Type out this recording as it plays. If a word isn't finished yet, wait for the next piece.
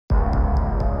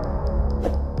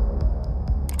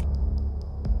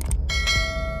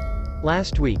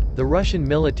Last week, the Russian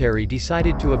military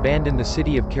decided to abandon the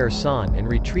city of Kherson and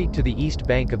retreat to the east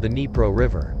bank of the Dnipro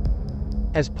River.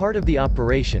 As part of the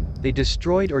operation, they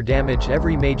destroyed or damaged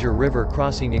every major river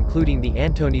crossing including the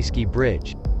Antonivsky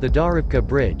Bridge, the Darivka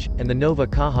Bridge, and the Nova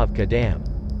Kakhovka Dam.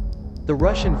 The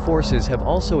Russian forces have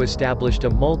also established a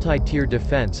multi-tier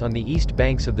defense on the east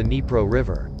banks of the Dnipro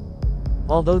River.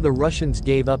 Although the Russians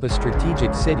gave up a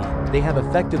strategic city, they have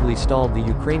effectively stalled the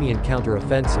Ukrainian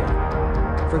counteroffensive.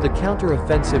 For the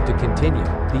counter-offensive to continue,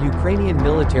 the Ukrainian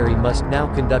military must now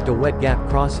conduct a wet gap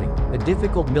crossing, a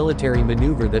difficult military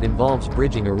maneuver that involves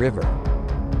bridging a river.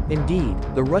 Indeed,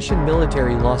 the Russian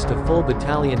military lost a full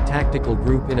battalion tactical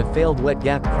group in a failed wet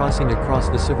gap crossing across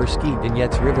the Seversky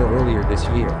Donets River earlier this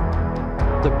year.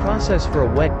 The process for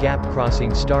a wet gap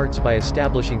crossing starts by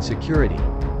establishing security.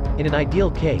 In an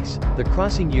ideal case, the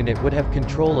crossing unit would have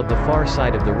control of the far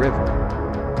side of the river.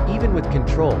 Even with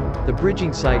control, the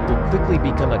bridging site will quickly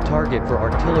become a target for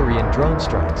artillery and drone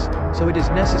strikes, so it is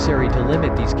necessary to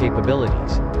limit these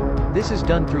capabilities. This is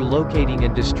done through locating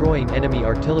and destroying enemy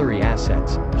artillery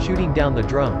assets, shooting down the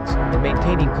drones, and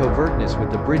maintaining covertness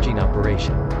with the bridging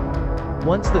operation.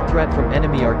 Once the threat from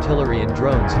enemy artillery and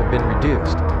drones have been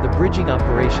reduced, the bridging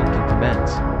operation can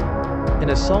commence.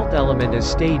 An assault element is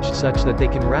staged such that they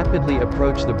can rapidly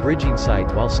approach the bridging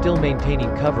site while still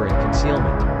maintaining cover and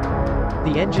concealment.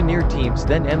 The engineer teams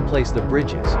then emplace the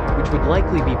bridges, which would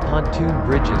likely be pontoon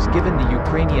bridges given the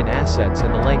Ukrainian assets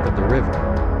and the length of the river.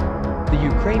 The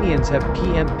Ukrainians have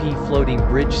PMP floating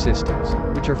bridge systems,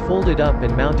 which are folded up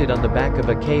and mounted on the back of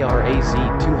a KRAZ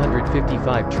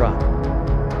 255 truck.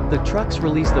 The trucks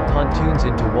release the pontoons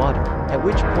into water, at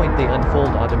which point they unfold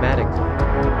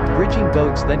automatically. Bridging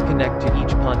boats then connect to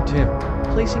each pontoon,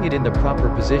 placing it in the proper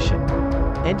position.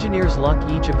 Engineers lock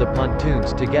each of the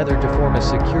pontoons together to form a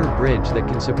secure bridge that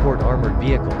can support armored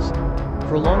vehicles.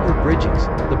 For longer bridges,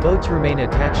 the boats remain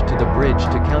attached to the bridge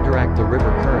to counteract the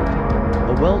river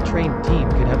current. A well-trained team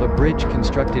could have a bridge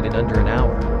constructed in under an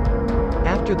hour.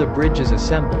 After the bridge is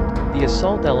assembled, the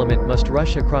assault element must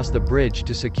rush across the bridge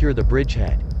to secure the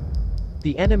bridgehead.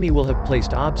 The enemy will have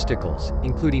placed obstacles,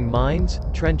 including mines,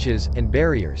 trenches, and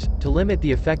barriers, to limit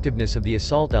the effectiveness of the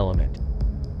assault element.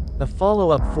 A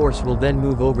follow-up force will then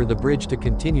move over the bridge to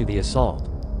continue the assault.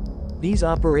 These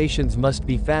operations must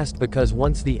be fast because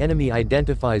once the enemy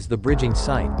identifies the bridging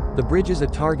site, the bridge is a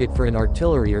target for an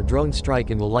artillery or drone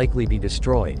strike and will likely be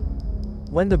destroyed.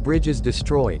 When the bridge is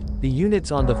destroyed, the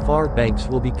units on the far banks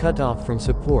will be cut off from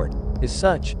support. As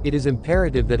such, it is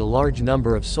imperative that a large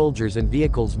number of soldiers and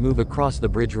vehicles move across the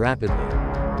bridge rapidly.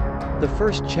 The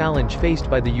first challenge faced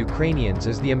by the Ukrainians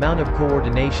is the amount of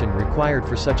coordination required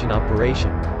for such an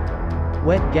operation.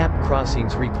 Wet gap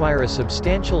crossings require a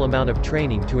substantial amount of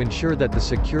training to ensure that the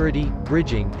security,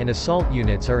 bridging, and assault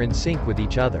units are in sync with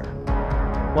each other.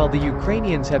 While the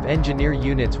Ukrainians have engineer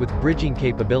units with bridging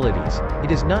capabilities,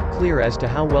 it is not clear as to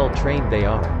how well trained they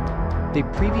are. They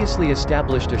previously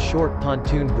established a short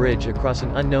pontoon bridge across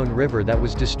an unknown river that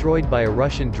was destroyed by a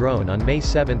Russian drone on May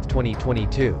 7,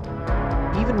 2022.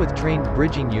 Even with trained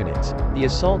bridging units, the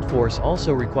assault force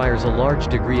also requires a large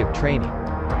degree of training.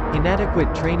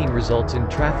 Inadequate training results in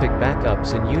traffic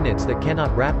backups and units that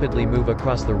cannot rapidly move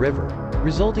across the river,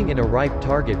 resulting in a ripe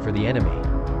target for the enemy.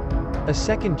 A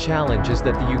second challenge is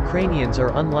that the Ukrainians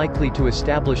are unlikely to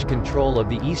establish control of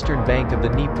the eastern bank of the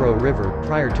Dnipro River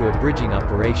prior to a bridging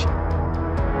operation.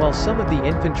 While some of the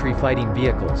infantry fighting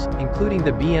vehicles, including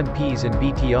the BMPs and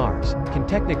BTRs, can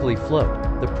technically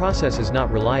float, the process is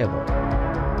not reliable.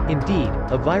 Indeed,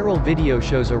 a viral video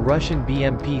shows a Russian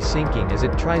BMP sinking as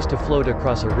it tries to float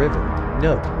across a river.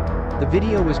 Note: the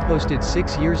video was posted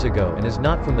 6 years ago and is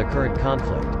not from the current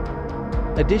conflict.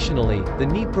 Additionally, the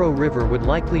Dnipro River would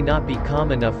likely not be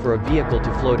calm enough for a vehicle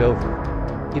to float over.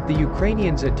 If the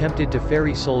Ukrainians attempted to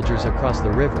ferry soldiers across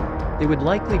the river, they would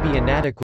likely be inadequate